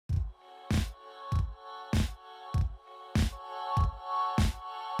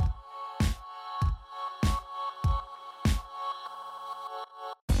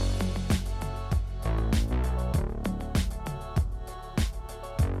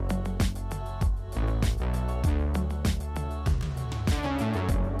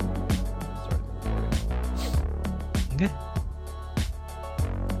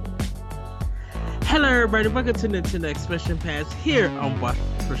Hello, everybody. Welcome to Nintendo Expression Pass here on Boss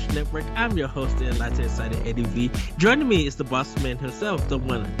Push Network. I'm your host and Latte Excited Eddie V. Joining me is the boss man himself, the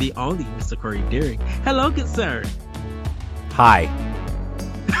one, the only Mr. Corey Deering. Hello, good sir. Hi.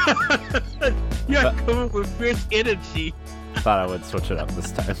 You're coming with fierce energy. Thought I would switch it up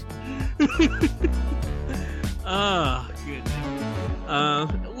this time. Oh,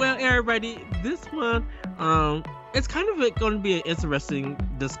 goodness. Well, everybody, this one, it's kind of going to be an interesting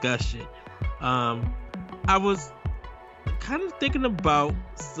discussion. I was kind of thinking about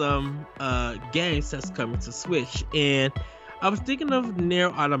some games that's coming to Switch, and I was thinking of Nier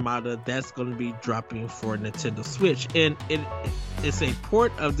Automata that's going to be dropping for Nintendo Switch, and it's a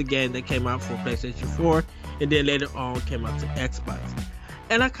port of the game that came out for PlayStation 4, and then later on came out to Xbox.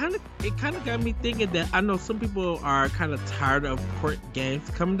 And it kind of got me thinking that I know some people are kind of tired of port games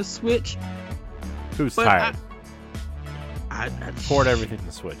coming to Switch. Who's tired? I port everything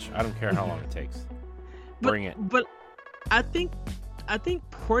to Switch. I don't care how long it takes. Bring it. But I think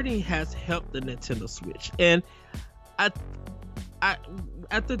porting has helped the Nintendo Switch, and I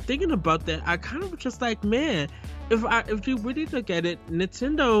after thinking about that, I kind of was just like, man, if you really look at it,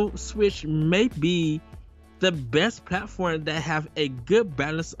 Nintendo Switch may be the best platform that have a good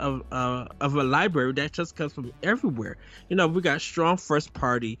balance of a library that just comes from everywhere. You know, we got strong first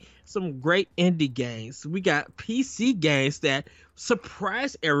party, some great indie games. We got PC games that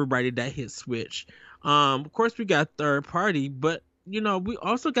surprise everybody that hit Switch. Of course, we got third party, but you know, we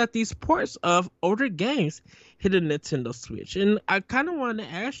also got these ports of older games hitting Nintendo Switch. And I kind of want to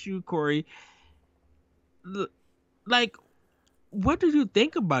ask you, Corey, like, what do you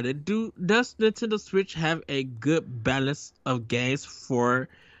think about it? Does Nintendo Switch have a good balance of games for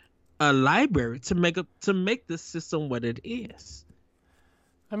a library to make the system what it is?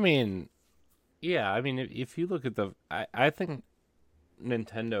 I mean, yeah. I mean, if you look at I think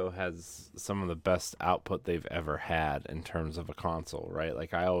Nintendo has some of the best output they've ever had in terms of a console, right?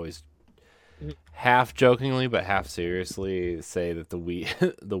 Like, I always half jokingly but half seriously say that the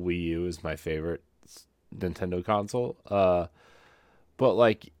Wii U is my favorite Nintendo console. But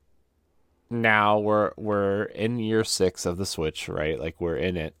like, now we're in year 6 of the Switch, right? Like, we're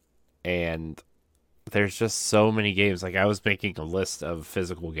in it, and there's just so many games. Like, I was making a list of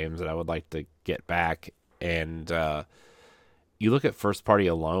physical games that I would like to get back, and you look at first party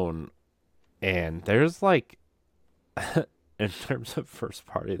alone, and there's like, in terms of first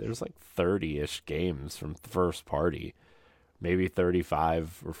party, there's like 30-ish games from first party, maybe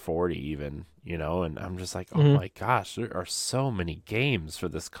 35 or 40 even, you know, and I'm just like, oh my gosh, there are so many games for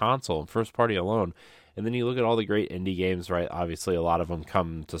this console and first party alone. And then you look at all the great indie games, right? Obviously, a lot of them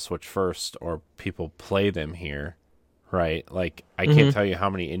come to Switch first, or people play them here, right? Like, I can't tell you how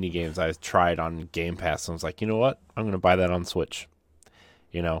many indie games I've tried on Game Pass, and I was like, you know what? I'm going to buy that on Switch,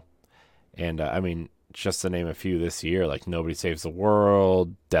 you know? And, I mean, just to name a few this year, like Nobody Saves the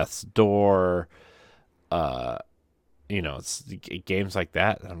World, Death's Door, you know, it's games like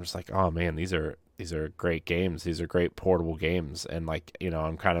that. I'm just like, oh man, these are great games. These are great portable games. And like, you know,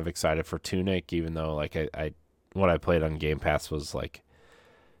 I'm kind of excited for Tunic, even though like I what I played on Game Pass was like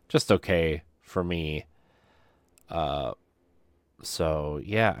just okay for me. So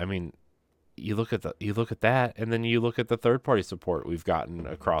yeah, I mean, you look at that, and then you look at the third party support we've gotten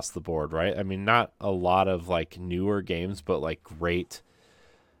across the board, right? I mean, not a lot of like newer games, but like great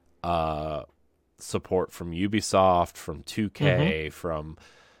support from Ubisoft, from 2K, from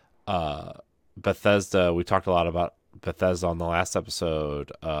Bethesda. We talked a lot about Bethesda on the last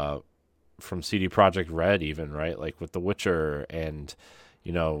episode, from CD Projekt Red even, right? Like with The Witcher, and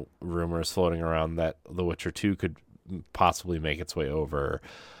you know, rumors floating around that The Witcher 2 could possibly make its way over.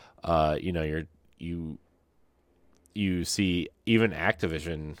 You know, you see even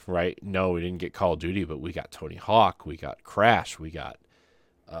Activision, right? No, we didn't get Call of Duty, but we got Tony Hawk, we got Crash, we got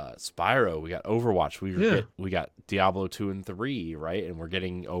Spyro, we got Overwatch, we got Diablo 2 and 3, right? And we're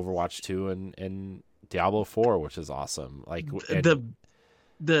getting Overwatch 2 and Diablo 4, which is awesome. Like, the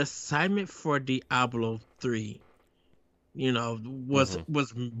assignment for Diablo 3, you know,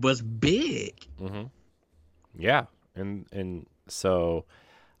 was big. Yeah, and so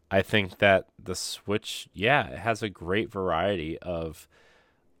I think that the Switch, yeah, it has a great variety of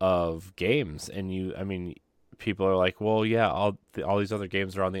games, and I mean, people are like, well, yeah, all these other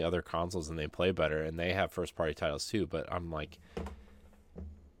games are on the other consoles and they play better and they have first party titles too. But I'm like,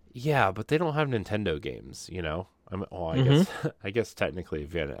 yeah, but they don't have Nintendo games, you know. I guess technically,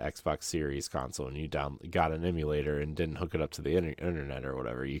 if you had an Xbox Series console and you got an emulator and didn't hook it up to the internet or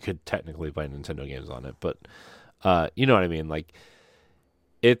whatever, you could technically play Nintendo games on it. But you know what I mean? Like,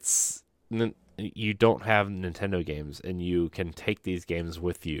 you don't have Nintendo games, and you can take these games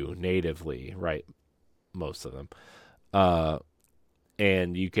with you natively, right? most of them. Uh,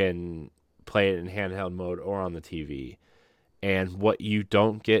 and you can play it in handheld mode or on the TV. And what you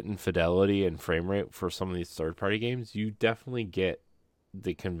don't get in fidelity and frame rate for some of these third-party games, you definitely get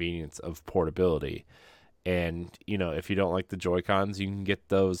the convenience of portability. And, if you don't like the Joy-Cons, you can get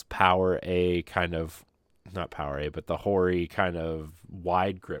those Power A kind of, not Power A, but the Hori kind of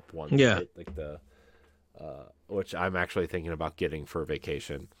wide grip ones. Yeah. Right? Like the, which I'm actually thinking about getting for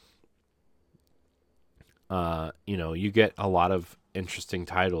vacation. You get a lot of interesting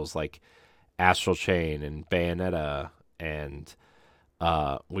titles like Astral Chain and Bayonetta, and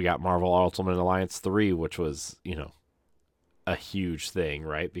we got Marvel Ultimate Alliance 3, which was, a huge thing,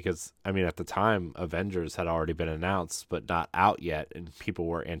 right? Because, at the time, Avengers had already been announced, but not out yet, and people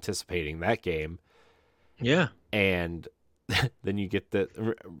were anticipating that game. Yeah. And then you get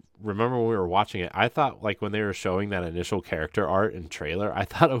remember when we were watching it, I thought, like, when they were showing that initial character art and trailer, I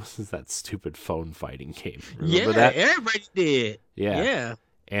thought it was that stupid phone fighting game. Remember that? Everybody did. Yeah.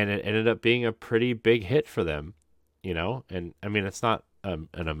 And it ended up being a pretty big hit for them, and it's not an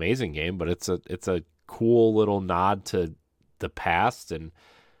amazing game, but it's a cool little nod to the past. And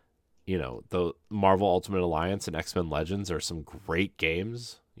the Marvel Ultimate Alliance and X-Men Legends are some great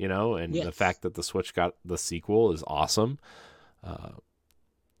games, and Yes. The fact that the Switch got the sequel is awesome.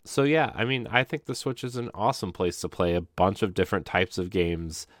 So yeah, I think the Switch is an awesome place to play a bunch of different types of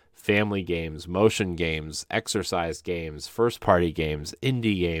games: family games, motion games, exercise games, first party games,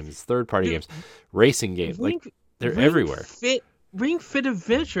 indie games, third party games, racing games. They're everywhere. Ring Fit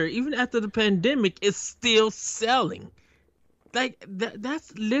Adventure, even after the pandemic, is still selling. Like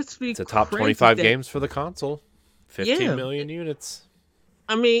that's literally It's a top crazy 25 games for the console. 15 million units.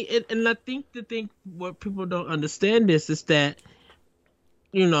 And I think what people don't understand is that,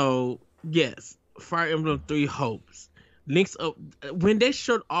 yes, Fire Emblem Three Hopes, when they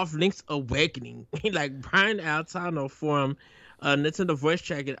showed off Link's Awakening, like Brian Altano from Nintendo Voice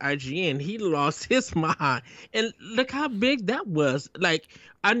Track at IGN, he lost his mind. And look how big that was. Like,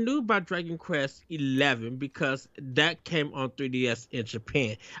 I knew about Dragon Quest 11 because that came on 3DS in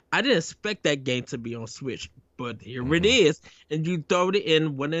Japan. I didn't expect that game to be on Switch, but here it is. And you throw it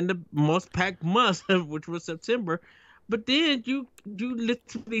in one of the most packed months, which was September. But then you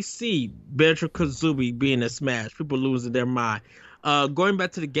literally see Banjo-Kazooie being a smash, people losing their mind. Going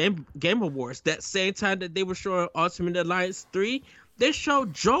back to the Game Awards, that same time that they were showing Ultimate Alliance 3, they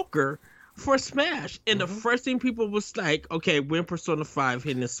showed Joker for Smash. And the first thing people was like, okay, when Persona 5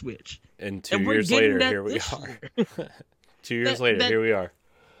 hitting the Switch? And 2 years later, here we are. 2 years later, here we are.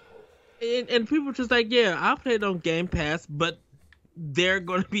 And people just like, yeah, I'll play it on Game Pass, but they're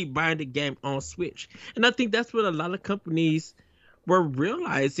going to be buying the game on Switch. And I think that's what a lot of companies were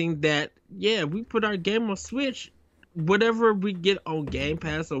realizing, that, yeah, we put our game on Switch, whatever we get on Game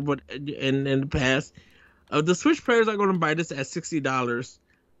Pass or what in the past, the Switch players are going to buy this at $60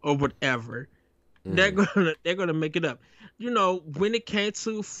 or whatever. They're gonna make it up. When it came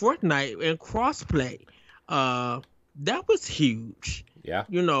to Fortnite and crossplay, that was huge. Yeah.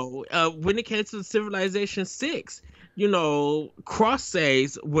 When it came to Civilization 6, cross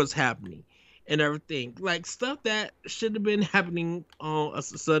saves was happening and everything. Like, stuff that should have been happening on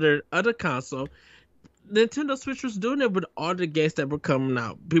a other console. Nintendo Switch was doing it with all the games that were coming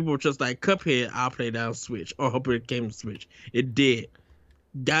out. People were just like, Cuphead, I'll play that on Switch, or hope it came to Switch. It did.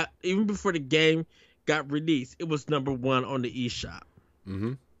 Even before the game got released, it was number 1 on the eShop.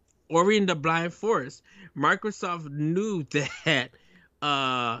 Mm-hmm. Ori and the Blind Forest. Microsoft knew that,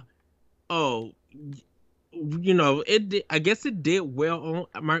 it did, I guess it did well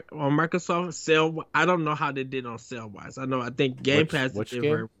on Microsoft sale. I don't know how they did on sale-wise. I think Game Pass did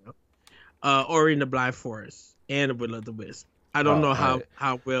very well. Ori and the Blind Forest and Will of the Wisp. I don't know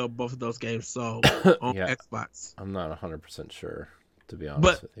how well both of those games sold on Xbox. I'm not 100% sure, to be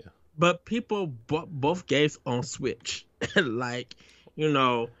honest with you. But people bought both games on Switch. Like, we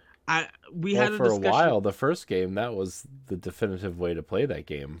had a for discussion. A while, the first game, that was the definitive way to play that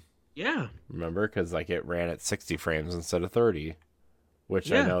game. Yeah. Remember? Because it ran at 60 frames instead of 30,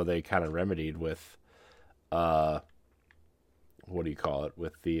 which I know they kind of remedied with, what do you call it?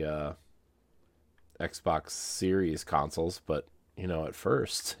 With the Xbox Series consoles. But, at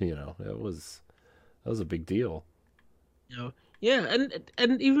first, that was a big deal. Yeah,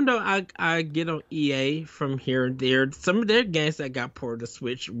 and even though I get on EA from here and there, some of their games that got ported to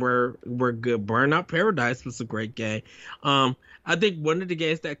Switch were good. Burnout Paradise was a great game. I think one of the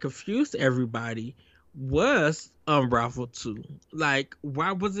games that confused everybody was Unravel 2. Like,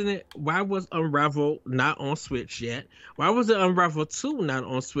 why wasn't it? Why was Unravel not on Switch yet? Why was it Unravel 2 not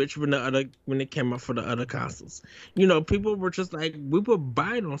on Switch when it came out for the other consoles? People were just like, we would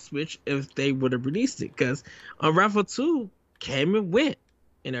buy it on Switch if they would have released it, because Unravel 2 came and went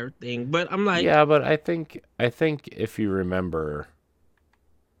and everything. But I'm like, Yeah, but I think if you remember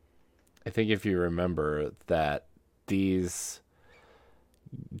that these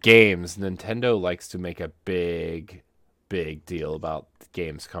games, Nintendo likes to make a big deal about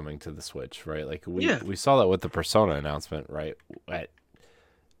games coming to the Switch, right? Like yeah, we saw that with the Persona announcement, right? At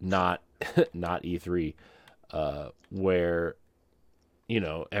not not E3, where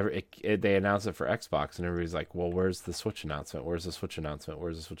they announced it for Xbox, and everybody's like, "Well, where's the Switch announcement? Where's the Switch announcement?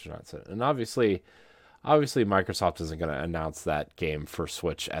 Where's the Switch announcement?" And obviously Microsoft isn't going to announce that game for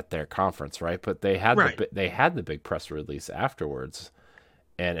Switch at their conference, right? But right. they had the big press release afterwards,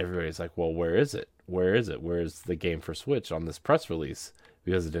 and everybody's like, "Well, where is it? Where is it? Where's the game for Switch on this press release?"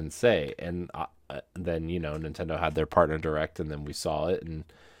 Because it didn't say. And then Nintendo had their partner direct, and then we saw it, and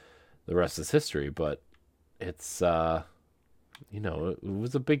the rest is history. But it's it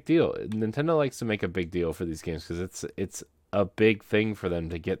was a big deal. Nintendo likes to make a big deal for these games because it's a big thing for them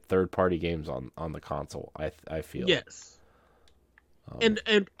to get third party games on the console. I feel. Yes. And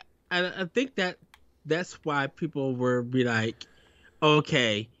I think that's why people were be like,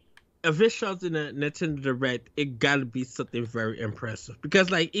 okay, if it shows in a Nintendo Direct, it gotta be something very impressive. Because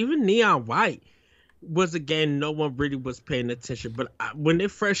like even Neon White was a game no one really was paying attention. But when they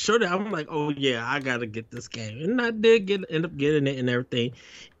first showed it, I'm like, oh yeah, I gotta get this game, and I did end up getting it and everything.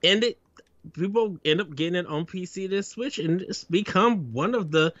 And people end up getting it on PC to Switch, and it's become one of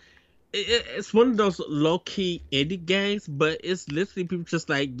the. It's one of those low key indie games, but it's literally people just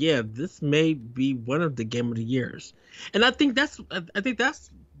like, yeah, this may be one of the game of the years, and I think that's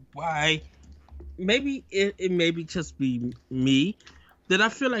why maybe it maybe just be me that I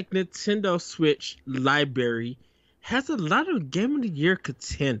feel like Nintendo Switch library has a lot of Game of the Year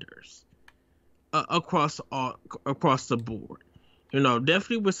contenders across the board.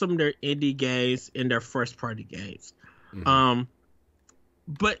 Definitely with some of their indie games and their first party games. Mm-hmm. Um,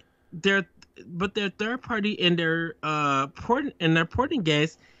 but their their third party and their porting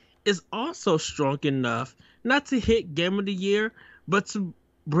games is also strong enough not to hit Game of the Year, but to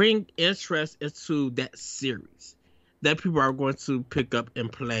bring interest into that series that people are going to pick up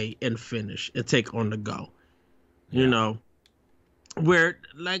and play and finish and take on the go. You Yeah. know, where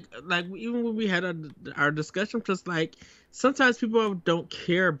even when we had our discussion, just like sometimes people don't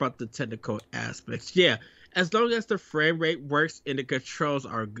care about the technical aspects. Yeah, as long as the frame rate works and the controls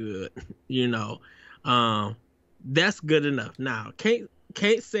are good, you know, um, that's good enough. Now,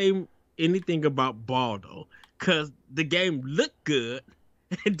 can't say anything about Baldo because the game looked good,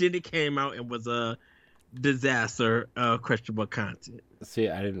 and then it came out and was a disaster, questionable content. See,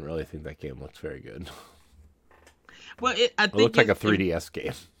 I didn't really think that game looked very good. Well, I It think looked like a 3DS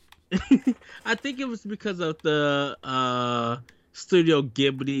game. I think it was because of the Studio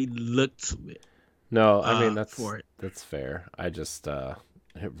Ghibli look to it. No, I mean For it. that's fair. I just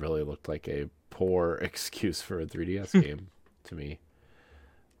it really looked like a poor excuse for a 3DS game to me.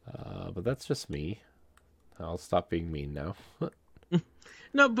 But that's just me. I'll stop being mean now.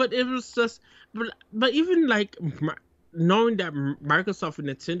 No, but it was just, but even like knowing that Microsoft and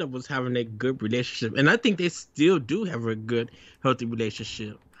Nintendo was having a good relationship, and I think they still do have a good, healthy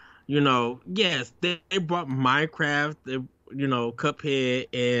relationship. Yes, they brought Minecraft,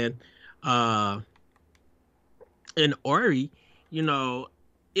 Cuphead, uh, and Ori. You know,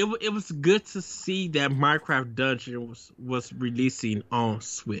 it was good to see that Minecraft Dungeon was releasing on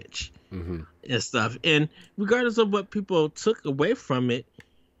Switch Hmm. and stuff. And regardless of what people took away from it,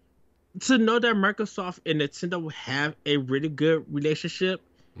 to know that Microsoft and Nintendo have a really good relationship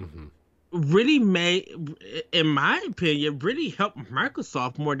Hmm. really made, in my opinion, really helped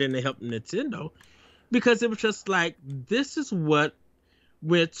Microsoft more than they helped Nintendo, because it was just like, this is what,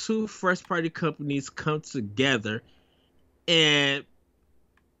 when two first party companies come together and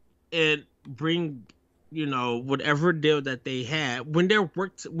bring, whatever deal that they had, when they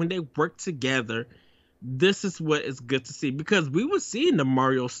work together, this is what is good to see, because we were seeing the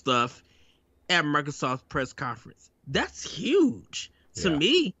Mario stuff at Microsoft's press conference. That's huge to Yeah.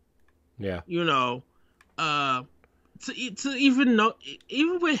 me. Yeah. You know, uh, to even know,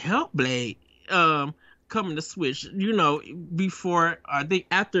 even with Hellblade, coming to Switch, before, I think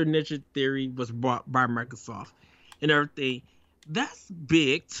after Ninja Theory was bought by Microsoft and everything, that's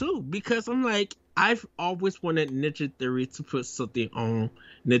big too, because I'm like, I've always wanted Ninja Theory to put something on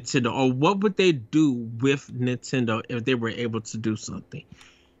Nintendo, or what would they do with Nintendo if they were able to do something?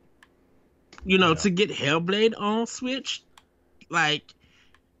 Yeah. To get Hellblade on Switch, like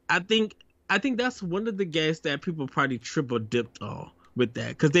I think I think that's one of the games that people probably triple dipped on with that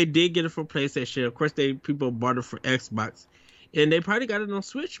because they did get it for PlayStation. Of course, they people bought it for Xbox, and they probably got it on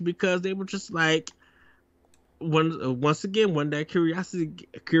Switch because they were just like once again one that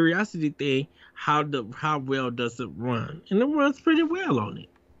curiosity thing. How well does it run? And it runs pretty well on it.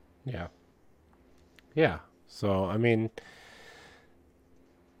 Yeah. Yeah. So, I mean,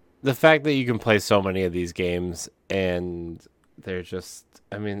 the fact that you can play so many of these games and they're just,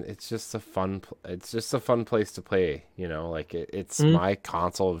 I mean, it's just a fun place to play, like it's Mm, my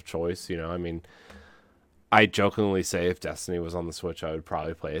console of choice, I mean, I jokingly say if Destiny was on the Switch, I would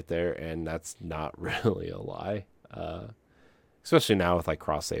probably play it there, and that's not really a lie. Especially now with like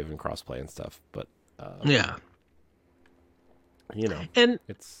cross save and cross play and stuff. But yeah, you know, and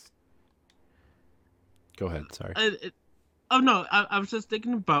it's go ahead. Sorry. oh no, I was just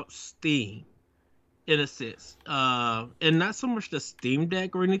thinking about Steam in a sense, and not so much the Steam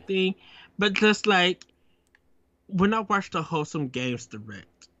Deck or anything, but just like when I watched the Wholesome Games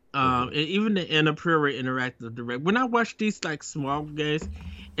Direct, Hmm. and even the Annapurna Interactive Direct, when I watch these like small games,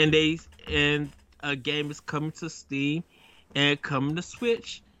 and they and a game is coming to Steam and coming to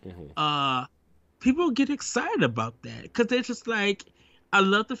Switch, Hmm. uh, people get excited about that because they're just like, I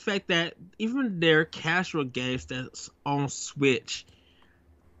love the fact that even their casual games that's on Switch,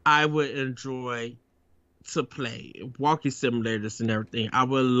 I would enjoy to play walking simulators and everything. I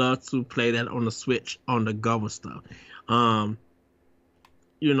would love to play that on the Switch on the go and stuff. Um,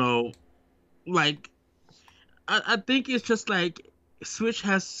 you know, like I think it's just like Switch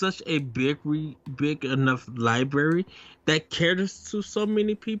has such a big enough library that caters to so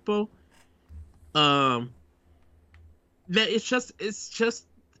many people. Um, that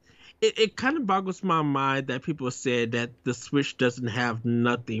it kind of boggles my mind that people said that the Switch doesn't have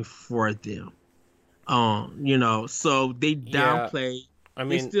nothing for them. So Yeah, I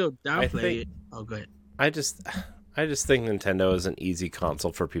they mean, still I downplay think it. Oh, good. I just I just think Nintendo is an easy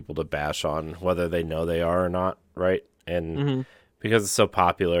console for people to bash on, whether they know they are or not, right? And Mm-hmm. because it's so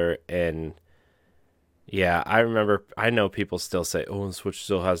popular, and yeah, I know people still say, "Oh, the Switch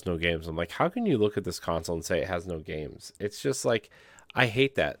still has no games." I'm like, how can you look at this console and say it has no games? It's just like I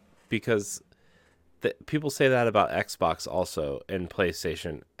hate that because people say that about Xbox also and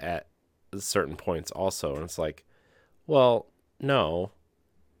PlayStation at certain points also, and it's like, well, no,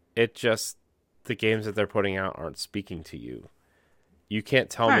 it just the games that they're putting out aren't speaking to you. You can't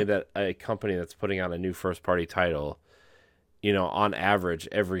tell me Right. that a company that's putting out a new first party title, on average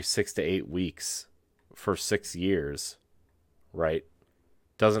every 6 to 8 weeks for 6 years, right,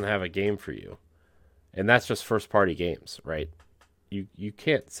 doesn't have a game for you. And that's just first party games, right? You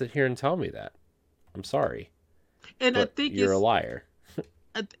can't sit here and tell me that. I'm sorry, And I but think you're a liar.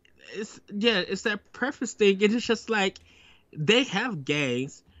 I- it's that preference thing. And it's just like they have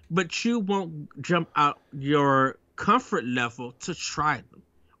games, but you won't jump out your comfort level to try them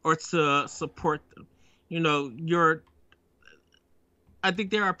or to support them. You know, you're. I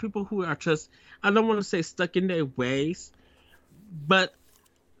think there are people who are just. I don't want to say stuck in their ways, but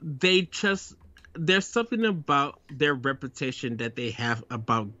they just there's something about their reputation that they have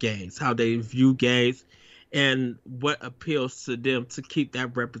about games, how they view games, and what appeals to them to keep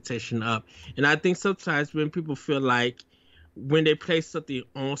that reputation up. And I think sometimes when people feel like when they play something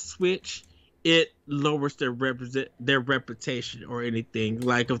on Switch, it lowers their reputation or anything.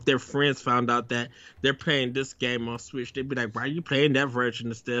 Like if their friends found out that they're playing this game on Switch, they'd be like, "Why are you playing that version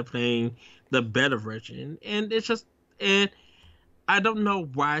instead of playing the better version?" And it's just and I don't know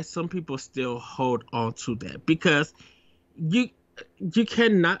why some people still hold on to that because you you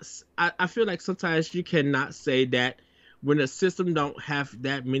cannot. I feel like sometimes you cannot say that when a system don't have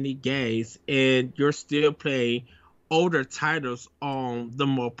that many games and you're still playing older titles on the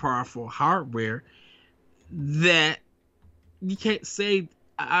more powerful hardware that you can't say.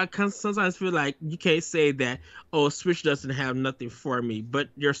 I can sometimes feel like you can't say that, oh, Switch doesn't have nothing for me, but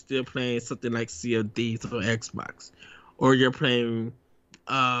you're still playing something like Sea of Thieves or Xbox, or you're playing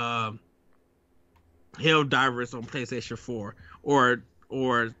uh, Helldivers on PlayStation 4, or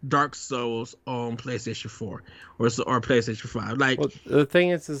Dark Souls on PlayStation 4, or PlayStation 5. Like, Well, the thing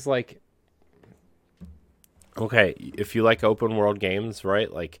is like, okay, if you like open world games,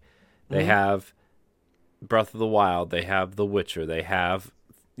 right? Like, they mm, have Breath of the Wild, they have The Witcher, they have,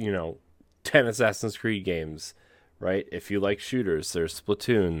 you know, 10 Assassin's Creed games, right? If you like shooters, there's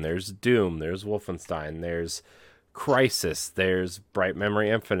Splatoon, there's Doom, there's Wolfenstein, there's Crisis, there's Bright Memory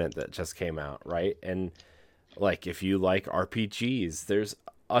Infinite that just came out, right? And like if you like RPGs, there's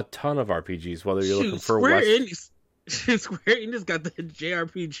a ton of RPGs, whether you're looking shoot, for Square West. Enix. Square Enix got the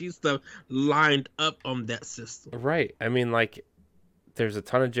JRPG stuff lined up on that system. Right. I mean, like, there's a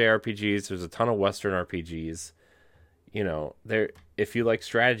ton of JRPGs. There's a ton of Western RPGs. You know, there. If you like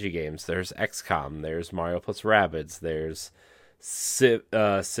strategy games, there's XCOM. There's Mario plus Rabbids. There's Civ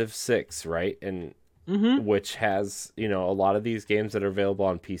 6, right? And Mm-hmm. which has, you know, a lot of these games that are available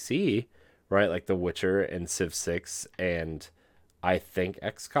on PC, right? Like The Witcher and Civ 6 and I think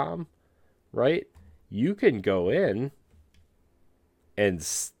XCOM, right? You can go in and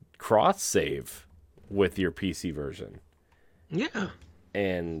cross save with your PC version. Yeah.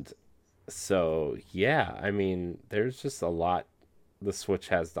 And so, yeah, I mean, there's just a lot the Switch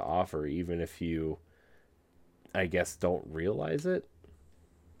has to offer, even if you, I guess, don't realize it.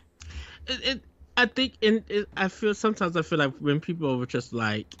 It I think I feel sometimes I feel like when people are just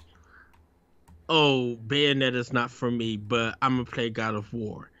like, oh, Bayonetta's not for me, but I'm gonna play God of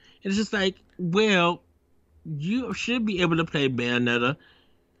War. It's just like, well, you should be able to play Bayonetta,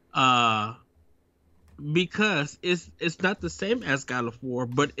 uh, because it's not the same as God of War,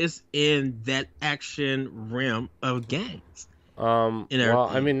 but it's in that action realm of games and Well,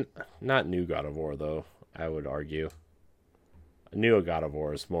 I everything. mean, not new God of War though. I would argue new God of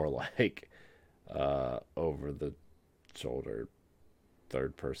War is more like over the shoulder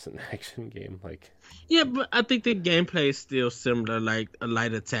third person action game. Like, Yeah, but I think the gameplay is still similar, like a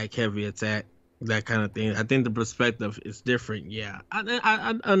light attack, heavy attack, that kind of thing. I think the perspective is different. Yeah,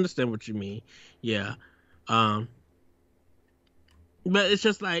 I understand what you mean. Yeah, um, but it's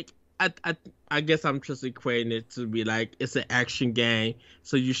just like I guess I'm just equating it to be like it's an action game,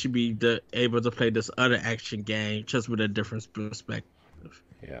 so you should be able to play this other action game just with a different perspective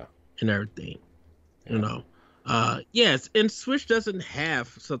yeah, and everything. You yeah, know, yes, and Switch doesn't have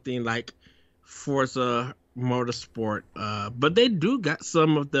something like Forza Motorsport, but they do got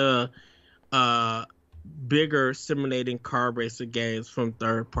some of the uh bigger simulating car racing games from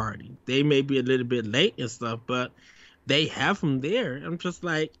third party. They may be a little bit late and stuff, but they have them there. I'm just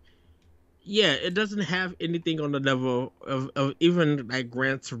like, yeah, it doesn't have anything on the level of even like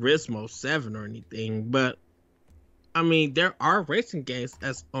Gran Turismo 7 or anything, but I mean, there are racing games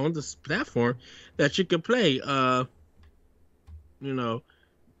that's on this platform that you can play. You know,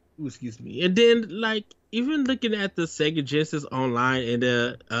 excuse me. And then like even looking at the Sega Genesis online and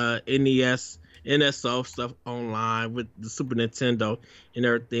the NES NSO stuff online with the Super Nintendo and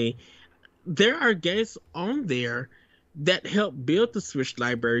everything, there are games on there that help build the Switch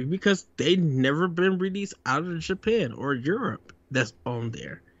library because they never been released out of Japan or Europe. That's on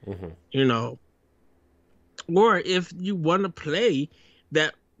there. hmm You know, or if you want to play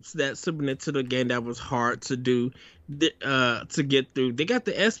that that Super Nintendo game that was hard to do, to get through, they got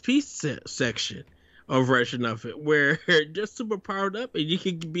the section or version of it where they're super powered up and you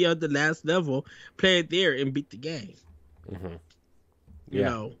can be on the last level, play it there, and beat the game. hmm You yeah.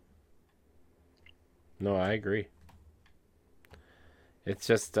 know. No, I agree. It's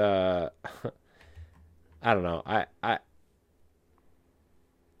just, I don't know.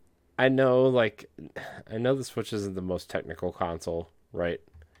 I know, like, I know the Switch isn't the most technical console, right?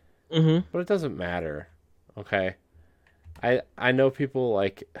 Hmm. But it doesn't matter. Okay. I know people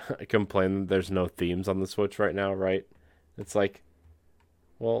like complain that there's no themes on the Switch right now, right? It's like,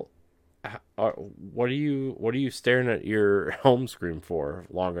 well, what are you staring at your home screen for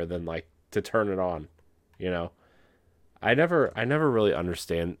longer than like to turn it on? You know, I never really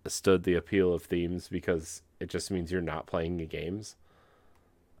understood the appeal of themes because it just means you're not playing the games.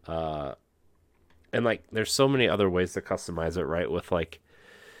 Uh, and like, there's so many other ways to customize it, right? With like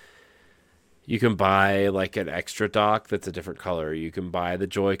you can buy like an extra dock that's a different color. You can buy the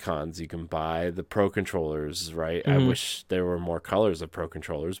Joy Cons. You can buy the Pro controllers, right? I Hmm. wish there were more colors of Pro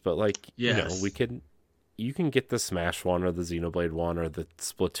controllers, but like, you know, we Yes. can you can get the Smash one or the Xenoblade one or the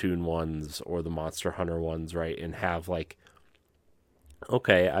Splatoon ones or the Monster Hunter ones, right? And have like,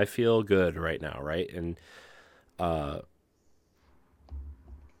 okay, I feel good right now, right? And uh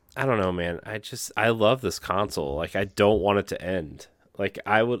I don't know, man. I love this console. Like I don't want it to end. Like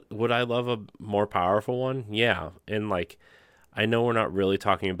would I love a more powerful one? Yeah. And like I know we're not really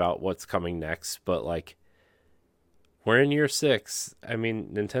talking about what's coming next, but like we're in year 6. I mean,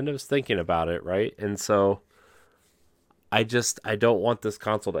 Nintendo's thinking about it, right? And so I don't want this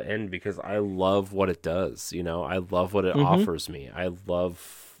console to end because I love what it does, you know. I love what it Hmm. offers me. I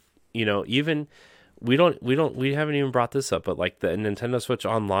love, you know, even we haven't even brought this up, but like the Nintendo Switch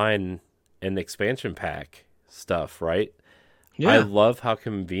Online and expansion pack stuff, right? I Yeah. love how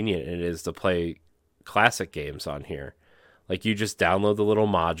convenient it is to play classic games on here. Like you just download the little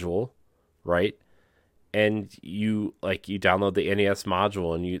module, right? and you download the NES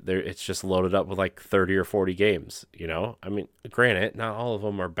module, and it's just loaded up with like 30 or 40 games. I mean, granted, not all of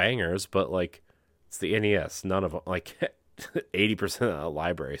them are bangers, but like it's the NES. None of them, like 80% of the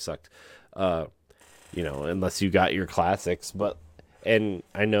library sucked. Unless you got your classics, and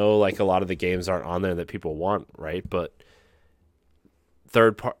I know like a lot of the games aren't on there that people want, right? But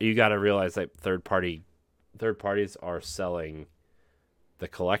you got to realize that third parties are selling the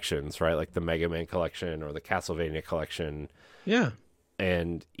collections, right? Like the Mega Man collection or the Castlevania collection. Yeah.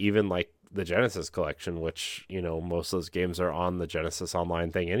 And even like the Genesis collection, which, most of those games are on the Genesis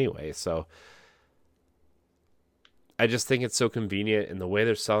Online thing anyway. So I just think it's so convenient in the way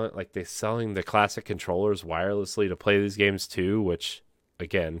they're selling the classic controllers wirelessly to play these games too, which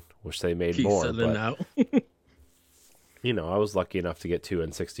again, wish they made Keep more. selling But out. I was lucky enough to get 2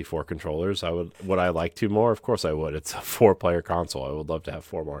 N64 controllers. Would I like 2 more? Of course I would. It's a 4-player console. I would love to have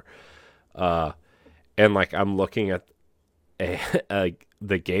 4 more. And like I'm looking at the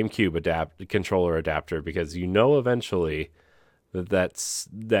GameCube controller adapter, because eventually that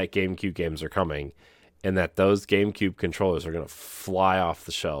GameCube games are coming, and that those GameCube controllers are going to fly off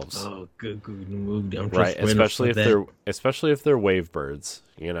the shelves. Oh, good move. Right, especially if they're Wavebirds,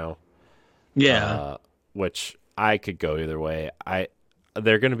 Yeah. Which I could go either way.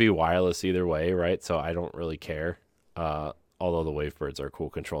 They're going to be wireless either way, right? So I don't really care. Although the Wavebirds are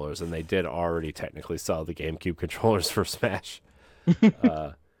cool controllers, and they did already technically sell the GameCube controllers for Smash,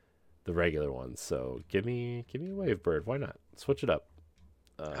 the regular ones. So give me a Wavebird. Why not? Switch it up.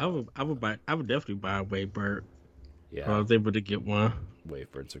 I would definitely buy a Wavebird. Yeah, if I was able to get one.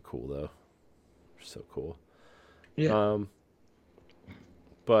 Wavebirds are cool though. They're so cool. Yeah.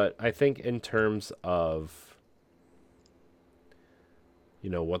 But I think in terms of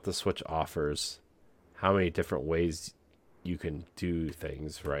what the Switch offers, how many different ways you can do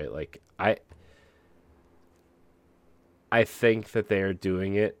things, right? Like I think that they are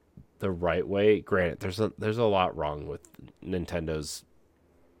doing it the right way. Granted, there's a lot wrong with Nintendo's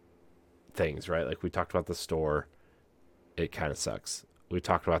things, right? Like we talked about the store, it kind of sucks. We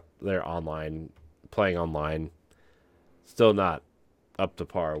talked about their playing online, still not up to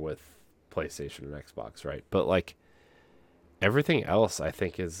par with PlayStation and Xbox, right? But like everything else, I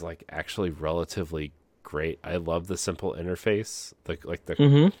think is like actually relatively great. I love the simple interface,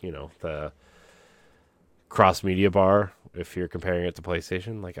 the cross media bar. If you're comparing it to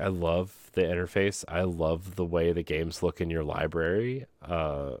PlayStation, like I love the interface. I love the way the games look in your library.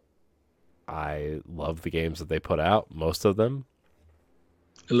 I love the games that they put out, most of them.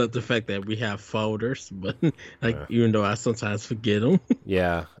 I love the fact that we have folders, but even though I sometimes forget them.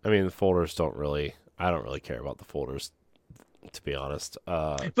 Yeah, I mean the folders I don't really care about the folders, to be honest.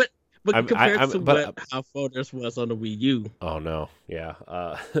 But compared to how folders was on the Wii U. Oh no, yeah,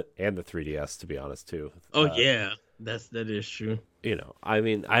 and the 3DS, to be honest too. Oh yeah, that is true. I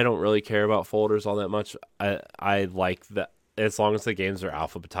mean, I don't really care about folders all that much. I like that as long as the games are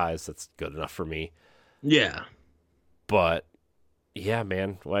alphabetized, that's good enough for me. Yeah, but yeah,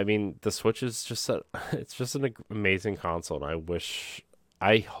 man. Well, I mean, the Switch is it's just an amazing console, and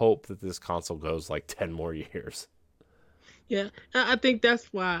I hope that this console goes like 10 more years. Yeah, I think that's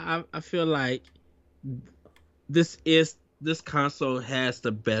why I feel like this console has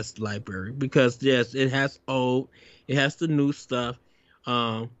the best library, because yes, it has the new stuff,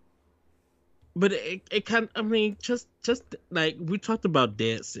 but it kind of, I mean, just like we talked about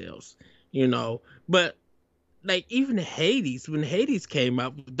Dead Cells, but like even Hades, when Hades came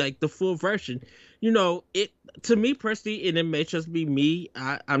out, like the full version, it, to me personally, and it may just be me,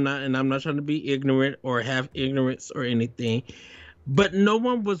 I'm not trying to be ignorant or have ignorance or anything, but no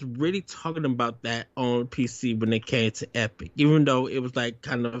one was really talking about that on PC when it came to Epic, even though it was like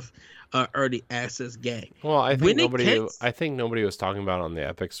kind of an early access game. Well, I think nobody was talking about it on the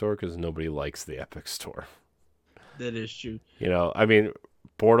Epic Store because nobody likes the Epic Store. That is true. I mean,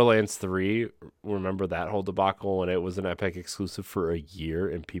 Borderlands 3, remember that whole debacle when it was an Epic exclusive for a year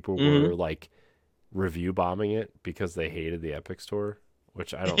and people were like review bombing it because they hated the Epic Store,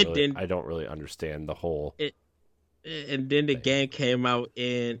 which I don't really understand the whole. And then the game came out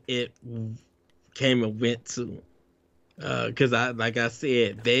and it came and went too. Because like I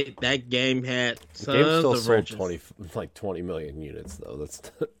said, that game had tons the game still of sold 20 million units though.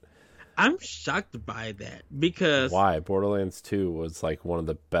 That's. I'm shocked by that because why? Borderlands 2 was like one of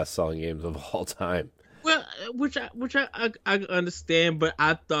the best selling games of all time. Well, which I understand, but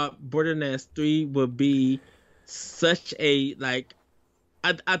I thought Borderlands 3 would be such a like.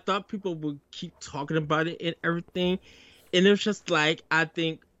 I thought people would keep talking about it and everything, and it was just like I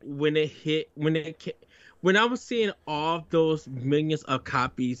think when when I was seeing all those millions of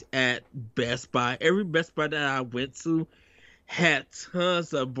copies at Best Buy, every Best Buy that I went to had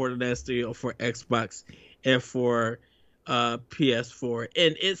tons of Borderlands 3 for Xbox and for PS4,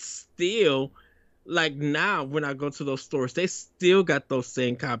 and it's still like now when I go to those stores, they still got those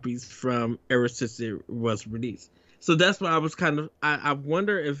same copies from ever since it was released. So that's why I was kind of I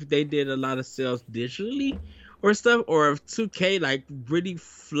wonder if they did a lot of sales digitally or stuff, or if 2K like really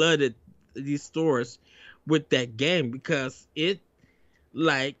flooded these stores with that game because it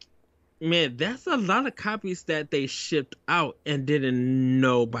like man, that's a lot of copies that they shipped out and didn't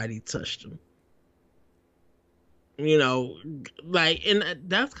nobody touch them. You know, like and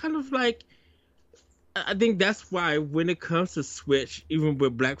that's kind of like I think that's why when it comes to Switch, even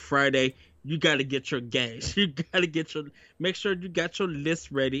with Black Friday, you got to get your games. You got to get your make sure you got your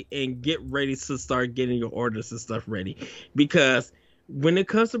list ready and get ready to start getting your orders and stuff ready because when it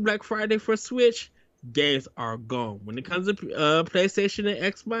comes to Black Friday for Switch, games are gone. When it comes to PlayStation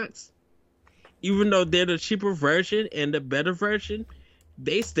and Xbox, even though they're the cheaper version and the better version,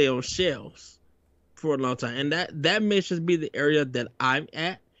 they stay on shelves for a long time, and that may just be the area that I'm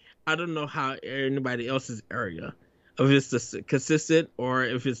at. I don't know how anybody else's area, if it's the consistent or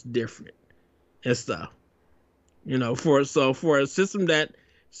if it's different and stuff. You know, for a system that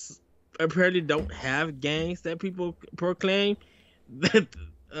apparently don't have games that people proclaim, that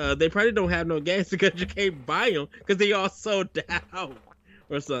they probably don't have no games because you can't buy them because they all sold out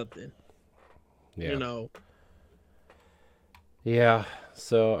or something. Yeah. You know. Yeah.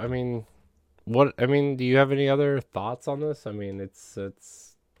 So do you have any other thoughts on this? I mean, it's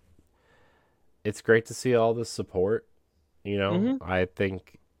great to see all this support. You know, I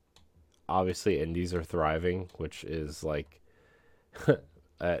think obviously indies are thriving, which is like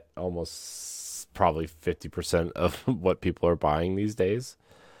at almost probably 50% of what people are buying these days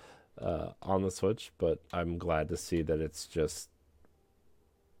on the Switch. But I'm glad to see that it's just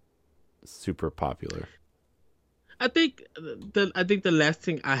super popular. I think the last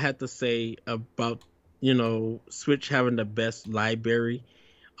thing I had to say about Switch having the best library,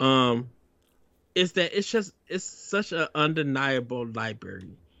 um, is that it's such an undeniable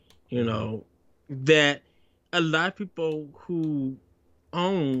library, that a lot of people who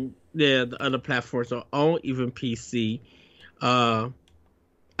own the other platforms or own even PC, uh,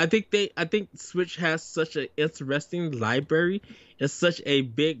 I think Switch has such an interesting library and such a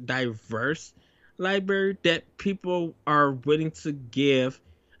big diverse library that people are willing to give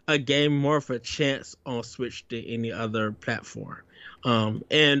a game more of a chance on Switch than any other platform.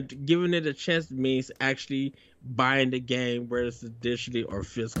 And giving it a chance means actually buying the game, whether it's digitally or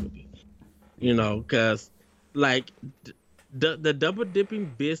physically. Because like the double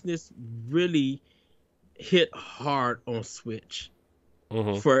dipping business really hit hard on Switch.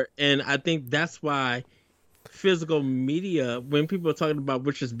 And I think that's why physical media, when people are talking about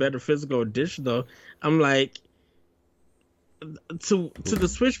which is better, physical or digital, I'm like, to the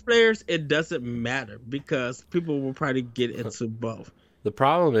Switch players it doesn't matter because people will probably get into both. The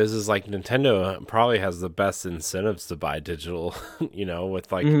problem is like Nintendo probably has the best incentives to buy digital,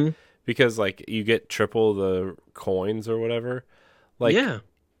 with like because like you get triple the coins or whatever. Like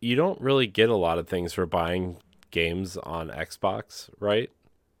you don't really get a lot of things for buying games on Xbox, right?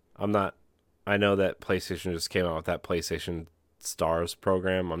 I know that PlayStation just came out with that PlayStation Stars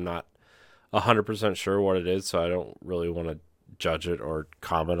program. I'm not 100% sure what it is, so I don't really want to judge it or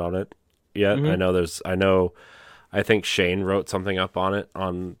comment on it yet. I think Shane wrote something up on it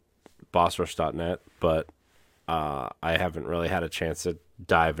on bossrush.net, but I haven't really had a chance to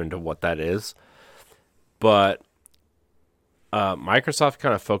dive into what that is. But Microsoft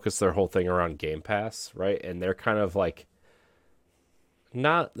kind of focused their whole thing around Game Pass, right? And they're kind of like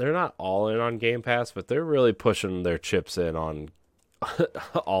they're not all in on Game Pass, but they're really pushing their chips in on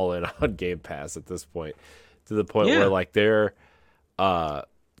all in on Game Pass at this point, to the point where like their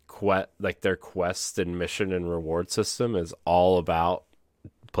their quest and mission and reward system is all about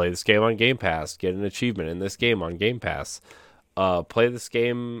play this game on Game Pass, get an achievement in this game on Game Pass, play this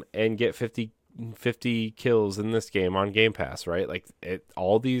game and get 50 kills in this game on Game Pass, right? Like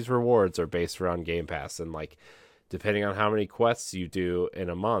all these rewards are based around Game Pass, and like depending on how many quests you do in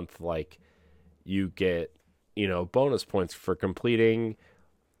a month, like you get bonus points for completing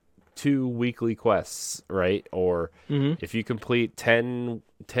 2 weekly quests, right? Or if you complete 10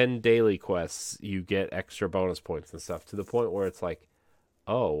 daily quests, you get extra bonus points and stuff, to the point where it's like,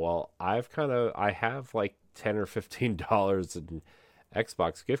 oh well, I have like $10 or $15 in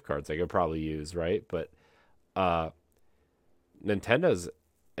Xbox gift cards I could probably use, right? But Nintendo's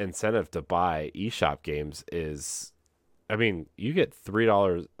incentive to buy eShop games is, I mean, you get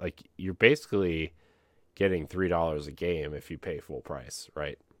 $3, like you're basically getting $3 a game if you pay full price,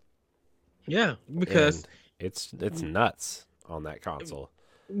 right? Yeah, because And it's nuts on that console.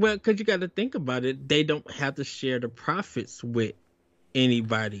 well, because you got to think about it, they don't have to share the profits with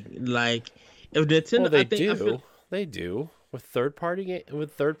anybody. Like if Well, Nintendo, they I feel. do. They do with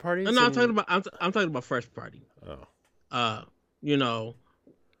with third parties No, I'm talking and about. I'm talking about first party. oh. Uh, you know,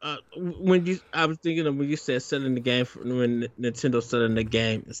 when you, I was thinking of when you said selling the game for, when Nintendo selling the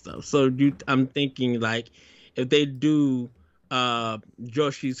game and stuff. So I'm thinking like if they do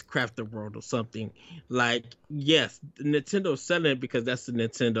Yoshi's Crafted World or something, like yes, Nintendo selling it because that's the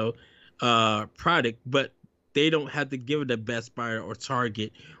Nintendo product, but they don't have to give it to Best Buy or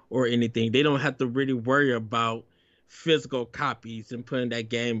Target or anything. They don't have to really worry about physical copies and putting that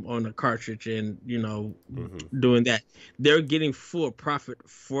game on a cartridge and Mm-hmm. doing that. They're getting full profit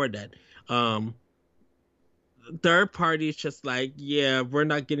for that. um Third party is just like, yeah, we're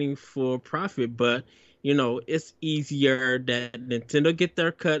not getting full profit, but it's easier that Nintendo get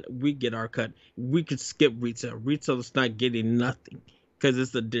their cut, we get our cut. We could skip retail. Retail is not getting nothing because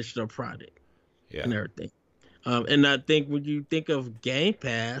it's a digital product Yeah. and everything. And I think when you think of Game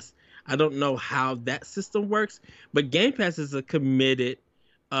Pass, I don't know how that system works, but Game Pass is a committed,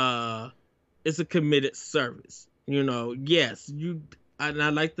 uh, it's a committed service. Yes, and I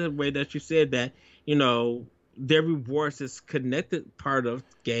like the way that you said that. Their rewards is connected part of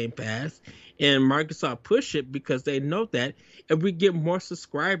Game Pass, and Microsoft push it because they know that if we get more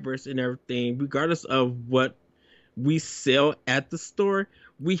subscribers and everything, regardless of what we sell at the store,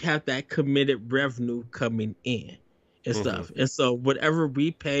 we have that committed revenue coming in and Mm-hmm. stuff. And so whatever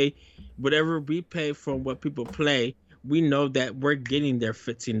we pay from what people play, we know that we're getting their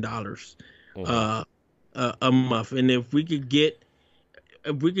 $15 Mm-hmm. uh, a month. And if we could get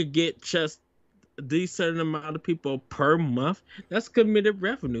just these certain amount of people per month, that's committed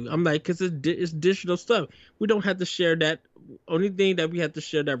revenue. I'm like, because it's digital stuff. We don't have to share that. Only thing that we have to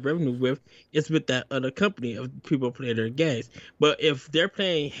share that revenue with is with that other company of people play their games. But if they're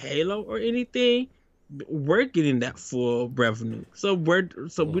playing Halo or anything, we're getting that full revenue. So we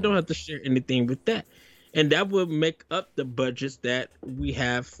Mm-hmm. don't have to share anything with that, and that will make up the budgets that we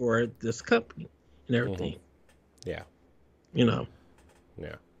have for this company and Mm-hmm. everything. Yeah. You know.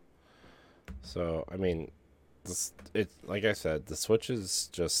 Yeah. So I mean, like I said, the Switch is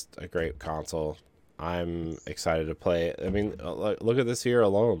just a great console. I'm excited to play it. I mean, look at this year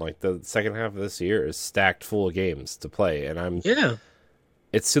alone. Like the second half of this year is stacked full of games to play, and Yeah.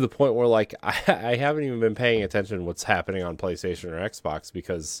 it's to the point where like I haven't even been paying attention to what's happening on PlayStation or Xbox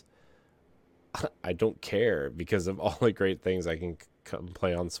because I don't care because of all the great things I can come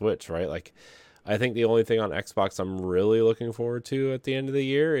play on Switch, right? Like I think the only thing on Xbox I'm really looking forward to at the end of the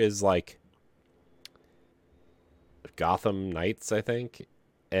year is like Gotham Knights, I think,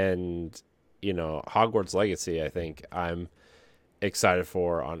 and Hogwarts Legacy. I think I'm excited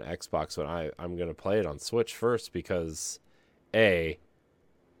for on Xbox, but I'm gonna play it on Switch first because a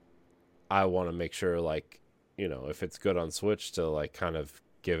I want to make sure like if it's good on Switch to like kind of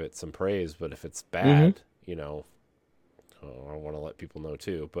give it some praise, but if it's Mm-hmm. bad, I want to let people know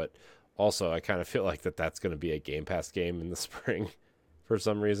too. But also, I kind of feel like that's going to be a Game Pass game in the spring for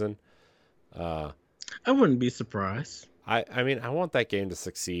some reason. Uh, I wouldn't be surprised. I mean, I want that game to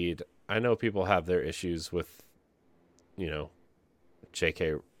succeed. I know people have their issues with, you know,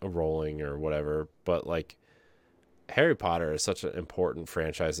 J.K. Rowling or whatever, but like Harry Potter is such an important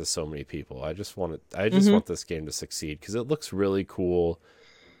franchise to so many people. I just Mm-hmm. want this game to succeed because it looks really cool.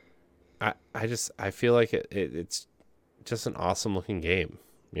 I feel like it's just an awesome looking game,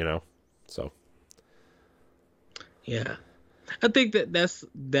 you know. So Yeah, I think that's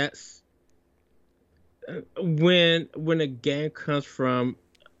when a game comes from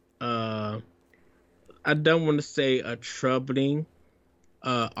uh I don't want to say a troubling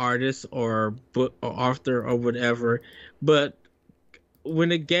artist or book or author or whatever, but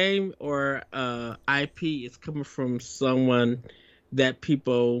when a game or IP is coming from someone that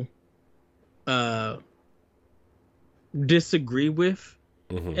people uh disagree with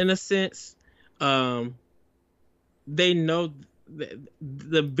hmm in a sense, um they know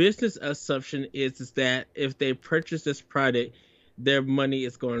the business assumption is that if they purchase this product, their money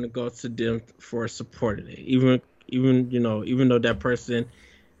is going to go to them for supporting it. Even though that person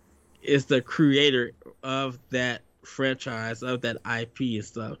is the creator of that franchise of that IP and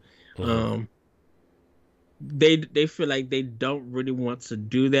stuff, hmm um, they feel like they don't really want to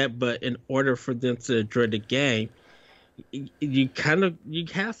do that, but in order for them to enjoy the game, you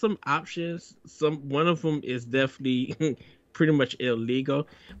have some options. One of them is definitely pretty much illegal,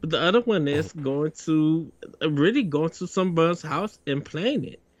 but the other one is going to really going to someone's house and playing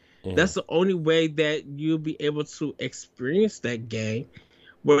it. Hmm. That's the only way that you'll be able to experience that game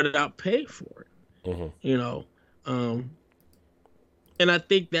without paying for it. Hmm. You know, um, and I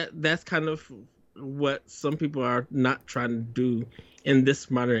think that that's kind of what some people are not trying to do in this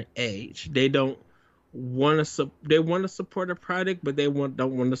modern age. They don't they want to support a product, but don't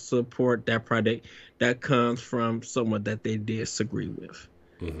want to support that product that comes from someone that they disagree with,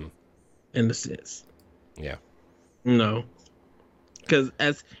 Hmm. in a sense. Yeah. You know, because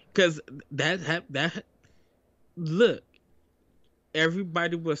as because that look,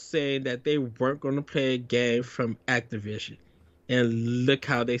 everybody was saying that they weren't going to play a game from Activision, and look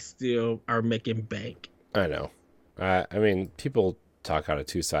how they still are making bank. I know. I mean, people talk out of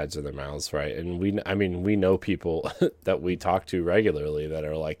two sides of their mouths, right? And I mean, we know people that we talk to regularly that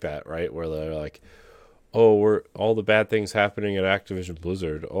are like that, right? Where they're like, "Oh, we're all the bad things happening at Activision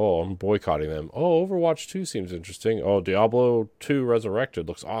Blizzard. Oh, I'm boycotting them. Oh, Overwatch 2 seems interesting. Oh, Diablo 2 Resurrected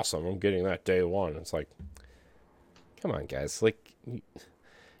looks awesome. I'm getting that day one." It's like, come on, guys. Like,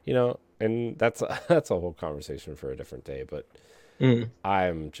 and that's that's a whole conversation for a different day. But Mm.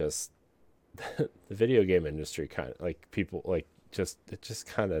 I'm just the video game industry kind of like people like just it just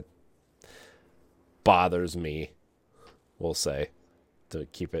kind of bothers me. We'll say to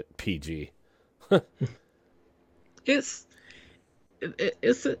keep it PG. It's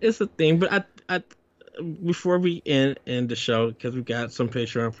it's a thing, but I before we end the show, because we got some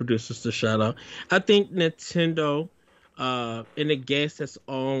Patreon producers to shout out. I think Nintendo, and the games that's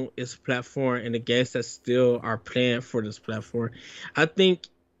on its platform and the games that still are planned for this platform, I think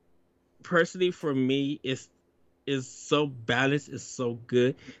personally for me is so balanced, is so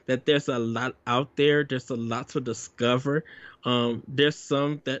good that there's a lot out there. There's a lot to discover. There's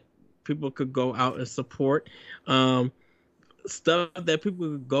some that people could go out and support. Stuff that people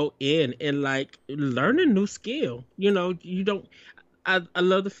could go in and like learn a new skill. You don't. I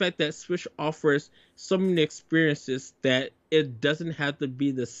love the fact that Switch offers so many experiences that it doesn't have to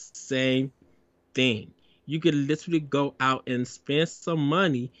be the same thing. You can literally go out and spend some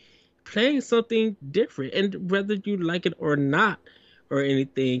money playing something different, and whether you like it or not or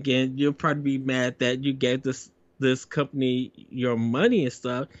anything, and you'll probably be mad that you gave this company your money and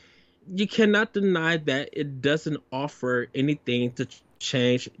stuff. You cannot deny that it doesn't offer anything to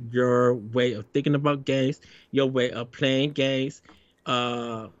change your way of thinking about games, your way of playing games,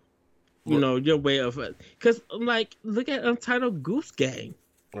 uh your way of, because like look at Untitled Goose Game.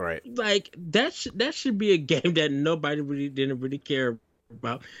 Right. Like that should be a game that nobody really didn't really care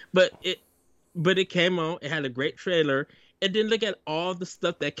about, but it came on. It had a great trailer, and then look at all the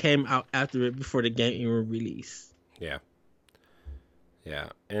stuff that came out after it before the game even released. Yeah. Yeah.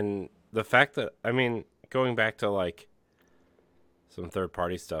 And the fact that I mean, going back to like some third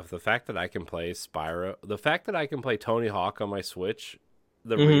party stuff, the fact that I can play Spyro, the fact that I can play Tony Hawk on my Switch,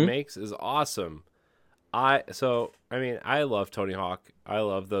 the Mm-hmm. remakes is awesome. I mean, I love Tony Hawk. I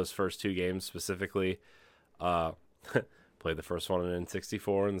love those first two games specifically. Uh played the first one on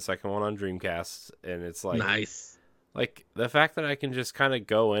N64 and the second one on Dreamcast, and it's Nice. like the fact that I can just kind of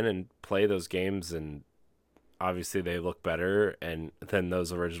go in and play those games, and obviously they look better and than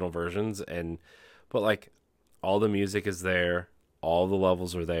those original versions, and but like all the music is there, all the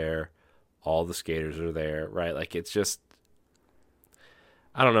levels are there, all the skaters are there, right? Like it's just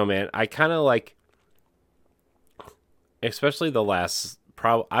I don't know, man. I kind of like, especially the last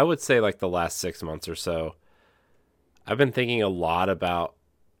I would say like the last 6 months or so. I've been thinking a lot about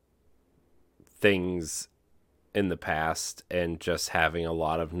things in the past and just having a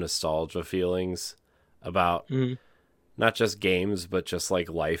lot of nostalgia feelings about Mm-hmm. not just games but just like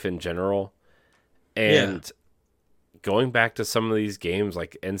life in general. Yeah. And going back to some of these games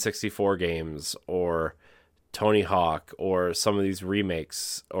like N64 games or Tony Hawk or some of these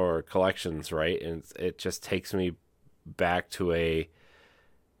remakes or collections, right? And it just takes me back to a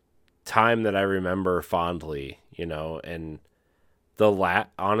time that I remember fondly, and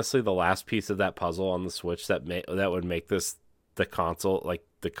honestly the last piece of that puzzle on the Switch that would make this the console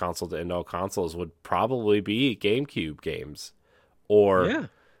to end all consoles would probably be GameCube games, or Yeah.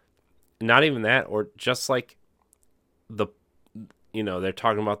 not even that, or just like the they're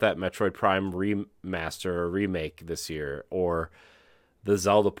talking about that Metroid Prime remaster or remake this year, or the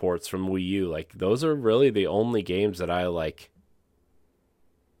Zelda ports from Wii U. Like those are really the only games that I like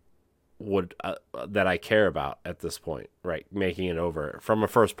would that I care about at this point, right? Making it over from a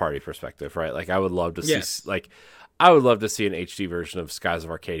first party perspective, right? Like I would love to see Yes. like I would love to see an HD version of Skies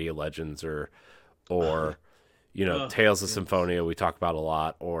of Arcadia Legends, or Oh Tales of goodness. Symphonia we talk about a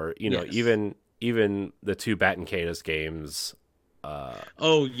lot, or Yes. even the two Baton Kaitos games.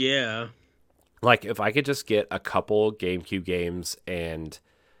 Oh yeah. Like if I could just get a couple GameCube games and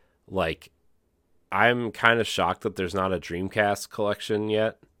Like, I'm kind of shocked that there's not a Dreamcast collection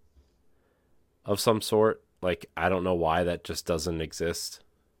yet of some sort. Like, I don't know why that just doesn't exist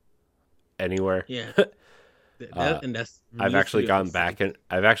anywhere. Yeah. And that's I've really actually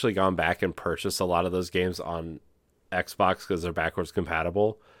silly. gone back and purchased a lot of those games on Xbox because they're backwards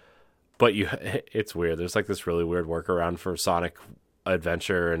compatible. But it's weird. There's like this really weird workaround for Sonic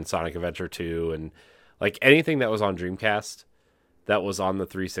Adventure and Sonic Adventure 2 and like anything that was on Dreamcast that was on the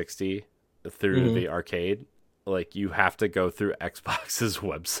 360 through the arcade. Like, you have to go through Xbox's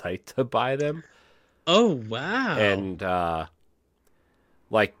website to buy them. Oh wow. And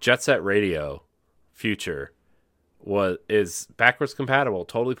like Jet Set Radio Future is backwards compatible,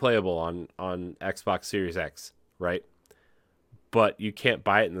 totally playable on Xbox Series X, right? But you can't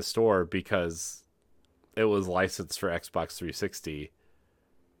buy it in the store because it was licensed for Xbox 360.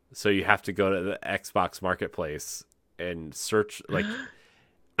 So you have to go to the Xbox Marketplace and search like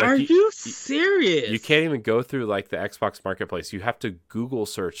Are you serious? You can't even go through like the Xbox Marketplace. You have to Google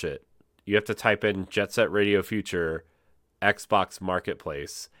search it. You have to type in Jet Set Radio Future Xbox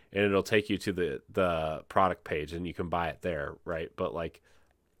Marketplace, and it'll take you to the product page, and you can buy it there, right? But like,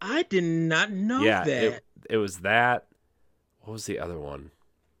 I did not know that. It was that. What was the other one?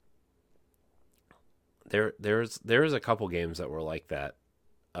 There's a couple games that were like that.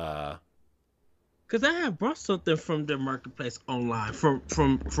 Because I have bought something from the marketplace online for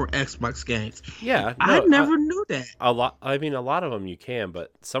Xbox games. Yeah, I never knew that. A lot. I mean, a lot of them you can,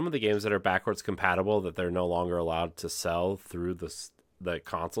 but some of the games that are backwards compatible that they're no longer allowed to sell through the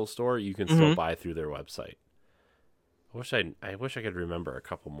console store, you can still buy through their website. I wish I could remember a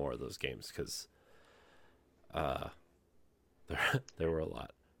couple more of those games because there were a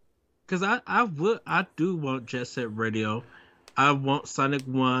lot. Because I do want Jet Set Radio. I want Sonic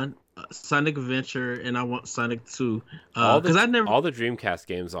 1, Sonic Adventure, and I want Sonic 2. All the Dreamcast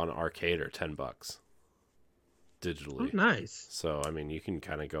games on arcade are $10 digitally. Oh, nice. So I mean, you can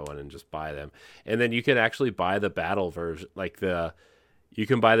kind of go in and just buy them, and then you can actually buy the battle version, you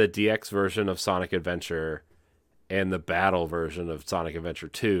can buy the DX version of Sonic Adventure and the battle version of Sonic Adventure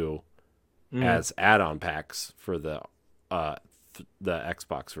 2 as add-on packs for the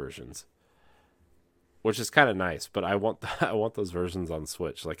Xbox versions, which is kind of nice. But I want those versions on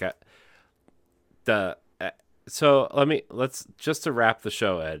Switch. So let's just to wrap the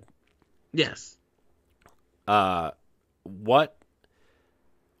show, Ed. Yes. What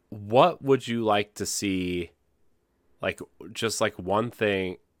would you like to see? Like, just like one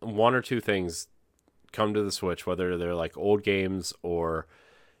or two things come to the Switch, whether they're like old games or,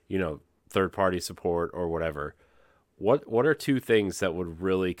 third-party support or whatever. What are two things that would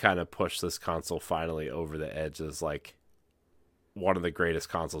really kind of push this console finally over the edge as like one of the greatest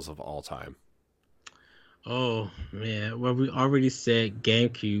consoles of all time? Oh man, well, we already said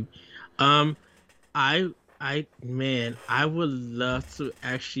GameCube. I would love to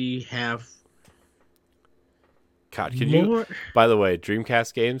actually have. God, you? By the way,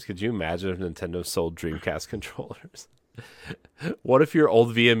 Dreamcast games. Could you imagine if Nintendo sold Dreamcast controllers? What if your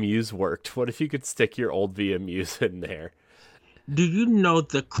old VMUs worked? What if you could stick your old VMUs in there? Do you know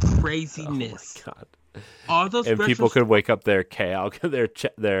the craziness? Oh my God. All those and people could wake up their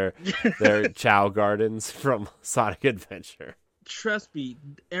their Chow Gardens from Sonic Adventure. Trust me,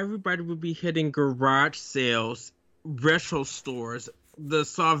 everybody would be hitting garage sales, retro stores, the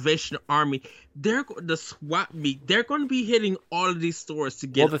Salvation Army. The SWAT meet. They're going to be hitting all of these stores to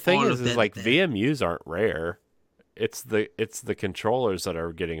get. Well, the thing is like VMUs aren't rare. It's the controllers that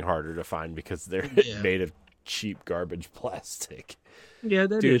are getting harder to find because they're made of cheap garbage plastic. Yeah,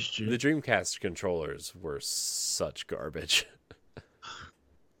 that is true. The Dreamcast controllers were such garbage.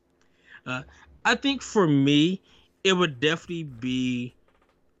 I think for me, it would definitely be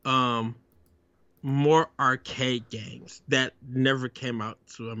more arcade games that never came out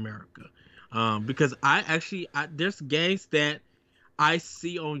to America. Because there's games that I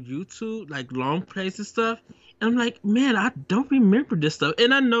see on YouTube, like long plays and stuff, and I'm like, man, I don't remember this stuff.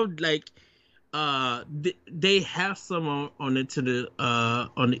 And I know like they have some on the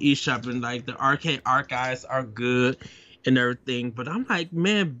eShop, and like the arcade archives are good and everything. But I'm like,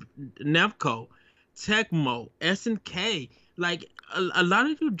 man, Namco, Tecmo, SNK, like a lot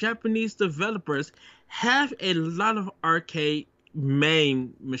of you Japanese developers have a lot of arcade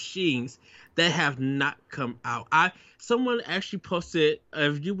main machines that have not come out. Someone actually posted,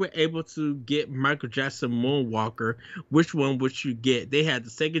 if you were able to get Michael Jackson Moonwalker, which one would you get? They had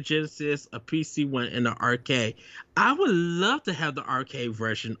the Sega Genesis, a PC one, and an arcade. I would love to have the arcade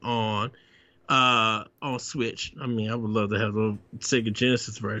version on on Switch. I mean, I would love to have the Sega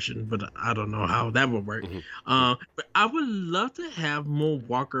Genesis version, but I don't know how that would work. Mhm. But I would love to have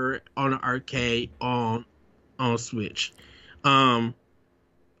Moonwalker on an arcade on Switch. Um,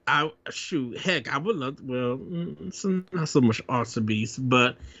 I shoot, heck, I would love. Well, not so much Ultra Beast,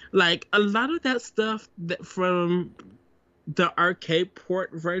 but like a lot of that stuff that from the arcade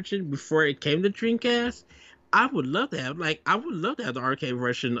port version before it came to Dreamcast, I would love to have. Like, I would love to have the arcade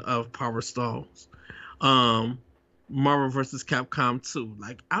version of Power Stones, um, Marvel vs. Capcom 2.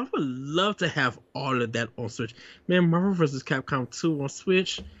 Like, I would love to have all of that on Switch. Man, Marvel vs. Capcom 2 on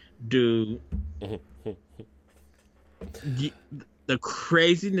Switch, dude. The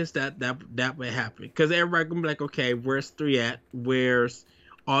craziness that would happen, because everybody gonna be like, okay, where's 3 at? Where's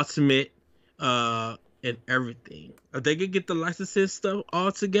Ultimate? And everything. If they could get the licensing stuff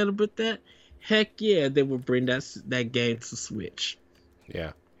all together with that, heck yeah, they would bring that game to Switch.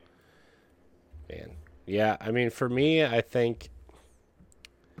 Yeah, man. Yeah, I mean, for me, I think,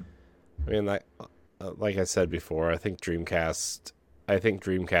 I mean, like I said before, I think Dreamcast. I think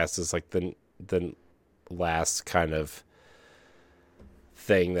Dreamcast is like the last kind of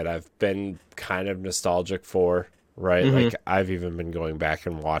thing that I've been kind of nostalgic for, right? Mm-hmm. Like I've even been going back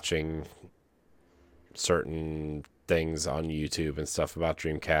and watching certain things on YouTube and stuff about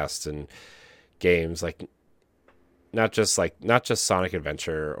Dreamcast and games, like not just Sonic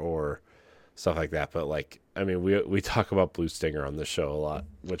Adventure or stuff like that, but like, I mean, we talk about Blue Stinger on this show a lot,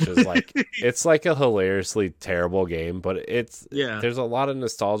 which is like it's like a hilariously terrible game, but there's a lot of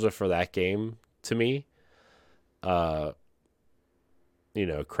nostalgia for that game to me.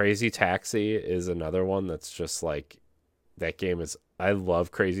 Crazy Taxi is another one that's just like, that game is, I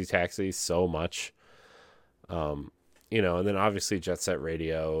love Crazy Taxi so much. And then obviously Jet Set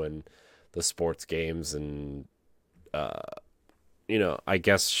Radio and the sports games and, I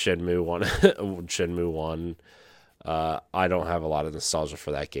guess Shenmue 1. I don't have a lot of nostalgia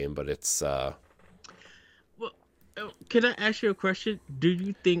for that game, but it's, Well, can I ask you a question? Do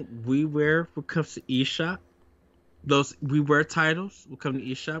you think WiiWare will come to eShop? Those WiiWare titles will come to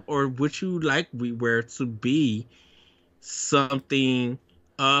eShop, or would you like WiiWare to be something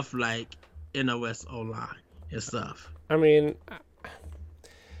of like NOS Online and stuff? I mean,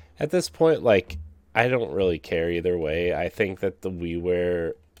 at this point, like, I don't really care either way. I think that the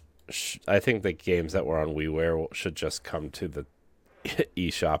WiiWare, I think the games that were on WiiWare should just come to the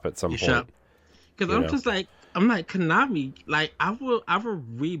eShop at some point. Because I'm like Konami. Like, I will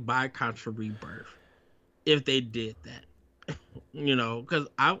rebuy Contra Rebirth if they did that. Because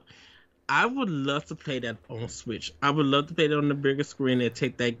I would love to play that on Switch. I would love to play it on the bigger screen and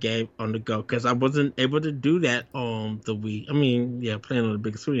take that game on the go, because I wasn't able to do that on the Wii. I mean, yeah, playing on the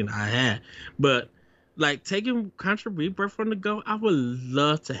big screen I had, but like taking Contra Rebirth on the go, I would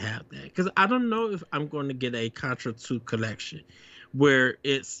love to have that, because I don't know if I'm going to get a Contra 2 collection where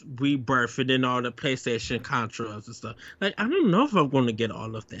it's Rebirth and then all the PlayStation Contras and stuff. Like, I don't know if I'm going to get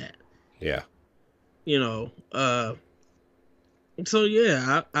all of that. Yeah. So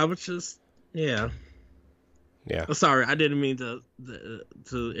yeah, I was just, yeah. Yeah. Sorry, I didn't mean to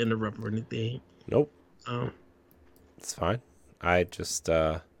interrupt or anything. Nope. It's fine. I just,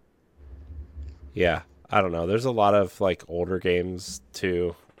 yeah, I don't know. There's a lot of like older games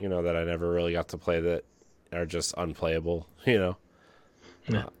too, that I never really got to play that are just unplayable, Yeah.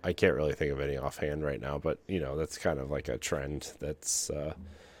 I can't really think of any offhand right now, but that's kind of like a trend that's,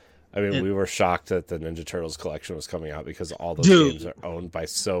 we were shocked that the Ninja Turtles collection was coming out, because all those games are owned by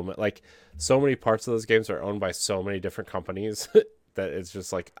so many parts of those games are owned by so many different companies that it's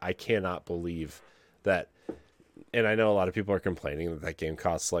just like, I cannot believe that. And I know a lot of people are complaining that game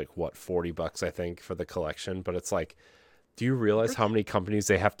costs like $40, I think, for the collection, but it's like, do you realize how many companies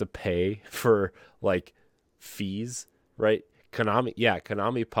they have to pay for like fees, right?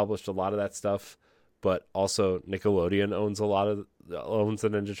 Konami published a lot of that stuff, but also Nickelodeon owns the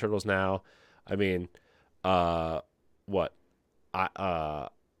Ninja Turtles now. I mean, IRM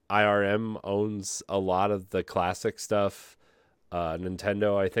owns a lot of the classic stuff.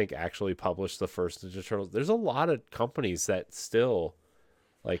 Nintendo, I think, actually published the first Ninja Turtles. There's a lot of companies that still,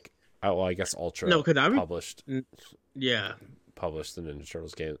 like, I guess Ultra published. Yeah, published the Ninja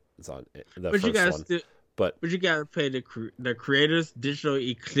Turtles game. It's on the but first you guys one. But you gotta pay the creators. Digital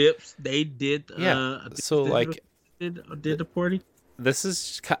Eclipse, they did. So like, did the porting.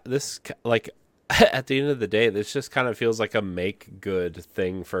 This like, at the end of the day, this just kind of feels like a make good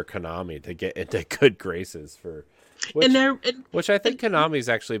thing for Konami to get into good graces for. Which I think Konami's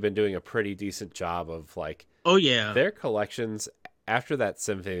actually been doing a pretty decent job of, like, oh yeah, their collections after that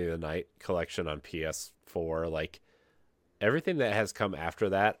Symphony of the Night collection on PS4, like, everything that has come after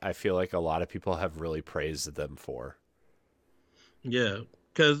that, I feel like a lot of people have really praised them for. Yeah,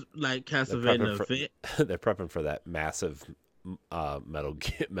 because like They're prepping Castlevania for Event, they're prepping for that massive Metal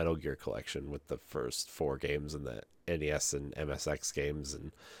Gear collection with the first 4 games and the NES and MSX games.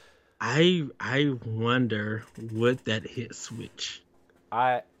 And I wonder would that hit Switch?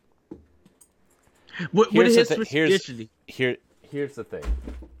 I Would it here's the hit thing. Switch digitally? Here's the thing.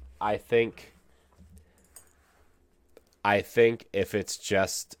 I think if it's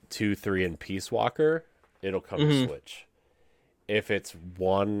just 2, 3, and Peace Walker, it'll come to Switch. If it's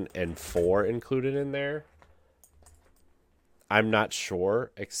 1 and 4 included in there, I'm not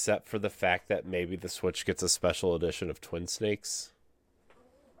sure, except for the fact that maybe the Switch gets a special edition of Twin Snakes.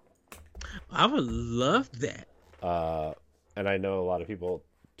 I would love that. And I know a lot of people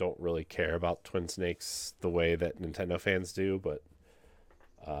don't really care about Twin Snakes the way that Nintendo fans do, but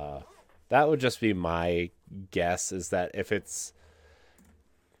that would just be my guess, is that if it's,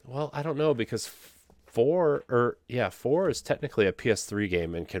 well, I don't know, because 4 is technically a PS3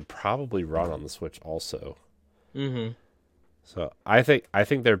 game and can probably run on the Switch also. Mm-hmm. So I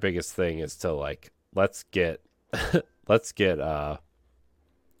think their biggest thing is to like, let's get 4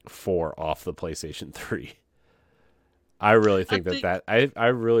 off the PlayStation 3. I really think I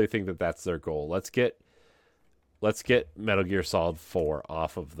really think that that's their goal. Let's get Metal Gear Solid 4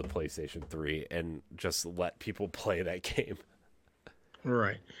 off of the PlayStation 3 and just let people play that game.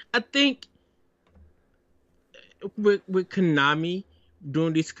 Right. I think with Konami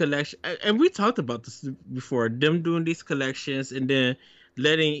doing these collections, and we talked about this before, them doing these collections and then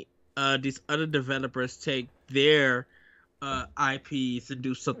letting these other developers take their IPs and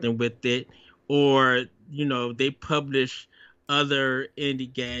do something with it, or they publish other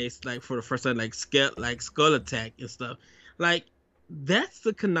indie games like for the first time, like Skull Attack and stuff. Like that's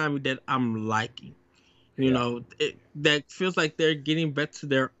the Konami that I'm liking. That feels like they're getting back to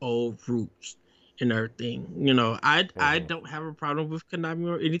their old roots and everything. I don't have a problem with Konami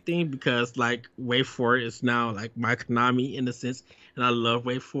or anything, because like Wait For It is now like my Konami in a sense, and I love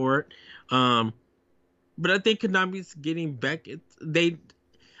Wait For It. But I think Konami's getting back.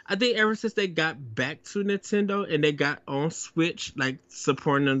 I think ever since they got back to Nintendo and they got on Switch, like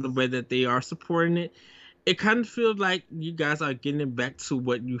supporting them the way that they are supporting it, it kind of feels like you guys are getting back to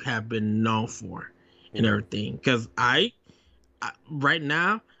what you have been known for and everything. Because I right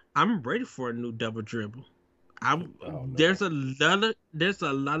now, I'm ready for a new Double Dribble. There's a lot of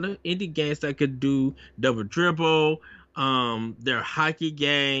indie games that could do Double Dribble. Their hockey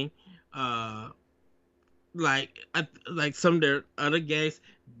game, like some of their other games,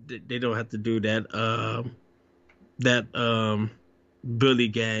 they don't have to do that Billy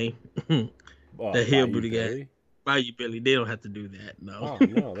game, the Hillbilly game. Bayou Billy, they don't have to do that. No. Oh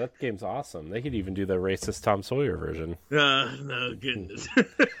no, that game's awesome. They could even do the racist Tom Sawyer version. No goodness.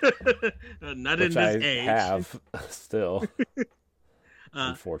 Not Which in this age. Have still,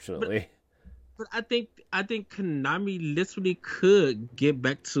 unfortunately. But I think Konami literally could get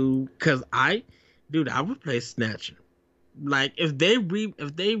back to, because I would play Snatcher. Like if they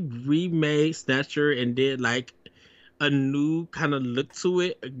remade Snatcher and did like a new kind of look to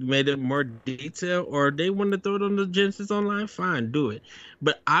it, made it more detailed, or they want to throw it on the Genesis Online, fine, do it.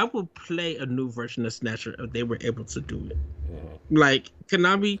 But I would play a new version of Snatcher if they were able to do it. Like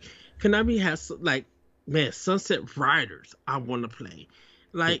Konami has like, man, Sunset Riders I want to play.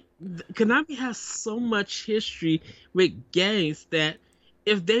 Like Konami has so much history with games that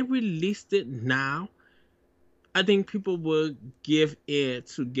if they released it now, I think people would give in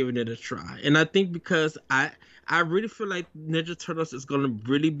to giving it a try. And I think because I really feel like Ninja Turtles is going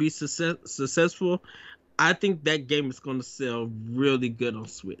to really be successful, I think that game is going to sell really good on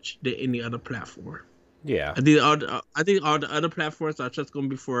Switch than any other platform. Yeah. I think all the other platforms are just going to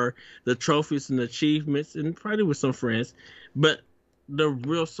be for the trophies and achievements and probably with some friends. But the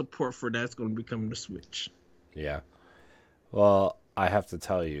real support for that's going to be coming to Switch. Yeah. Well, I have to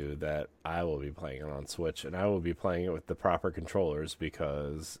tell you that I will be playing it on Switch, and I will be playing it with the proper controllers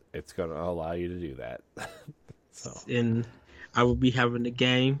because it's going to allow you to do that. So. And I will be having the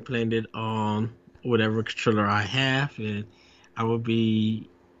game, playing it on whatever controller I have, and I will be.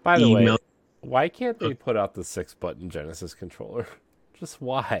 By the way, why can't they put out the 6-button Genesis controller? Just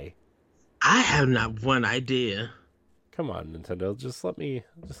why? I have not one idea. Come on, Nintendo, just let me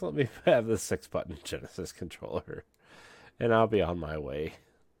have the 6-button Genesis controller, and I'll be on my way.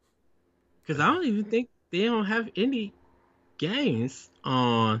 Because I don't even think they don't have any games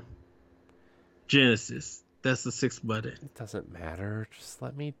on Genesis that's a 6-button. It doesn't matter. Just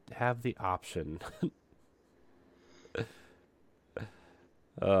let me have the option.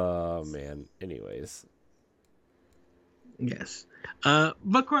 Oh man. Anyways. Yes.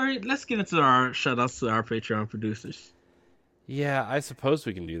 But Corey, let's get into our shout outs to our Patreon producers. Yeah, I suppose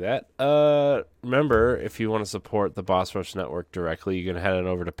we can do that. Remember, if you want to support the Boss Rush Network directly, you can head on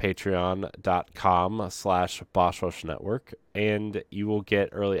over to patreon.com/Boss Rush Network, and you will get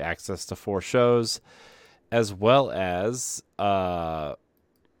early access to 4 shows, as well as, let's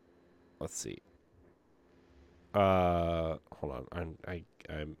see. Hold on. I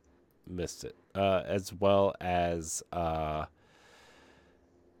missed it. As well as, where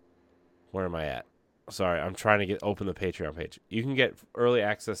am I at? Sorry, I'm trying to open the Patreon page. You can get early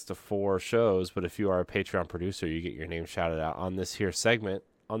access to 4 shows, but if you are a Patreon producer, you get your name shouted out on this here segment,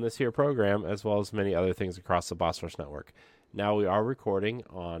 on this here program, as well as many other things across the Boss Rush Network. Now, we are recording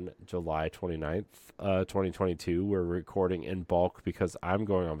on July 29th, 2022. We're recording in bulk because I'm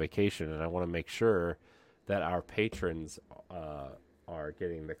going on vacation, and I want to make sure that our patrons are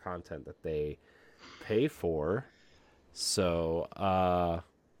getting the content that they pay for. So,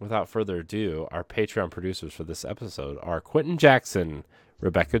 without further ado, our Patreon producers for this episode are Quentin Jackson,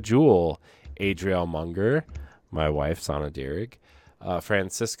 Rebecca Jewell, Adriel Munger, my wife, Sana Dierig,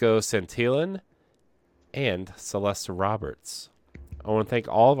 Francisco Santillan, and Celeste Roberts. I want to thank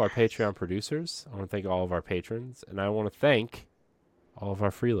all of our Patreon producers. I want to thank all of our patrons. And I want to thank all of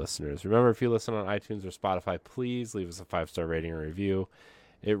our free listeners. Remember, if you listen on iTunes or Spotify, please leave us a 5-star rating or review.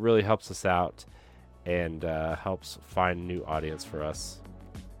 It really helps us out and helps find a new audience for us.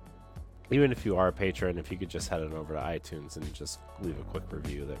 Even if you are a patron, if you could just head on over to iTunes and just leave a quick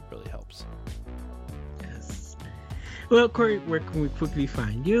review, that really helps. Yes. Well, Corey, where can we quickly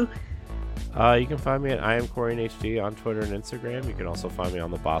find you? You can find me at I am CoreyNHD on Twitter and Instagram. You can also find me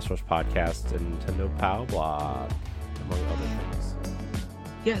on the Boss Rush podcast and Nintendo Pow blog, among other things.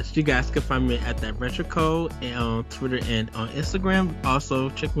 Yes, you guys can find me at that Retro Code on Twitter and on Instagram. Also,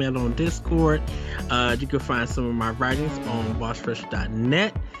 check me out on Discord. You can find some of my writings on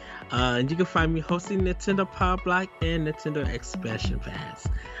bossrush.net. And you can find me hosting Nintendo Power Block and Nintendo Expansion Pass.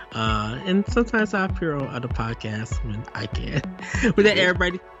 And sometimes I appear on other podcasts when I can. With that,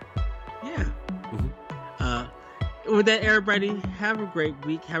 everybody. Yeah. With that, everybody, have a great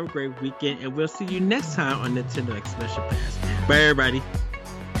week. Have a great weekend. And we'll see you next time on Nintendo Expansion Pass. Bye, everybody.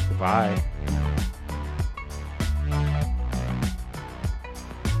 Goodbye.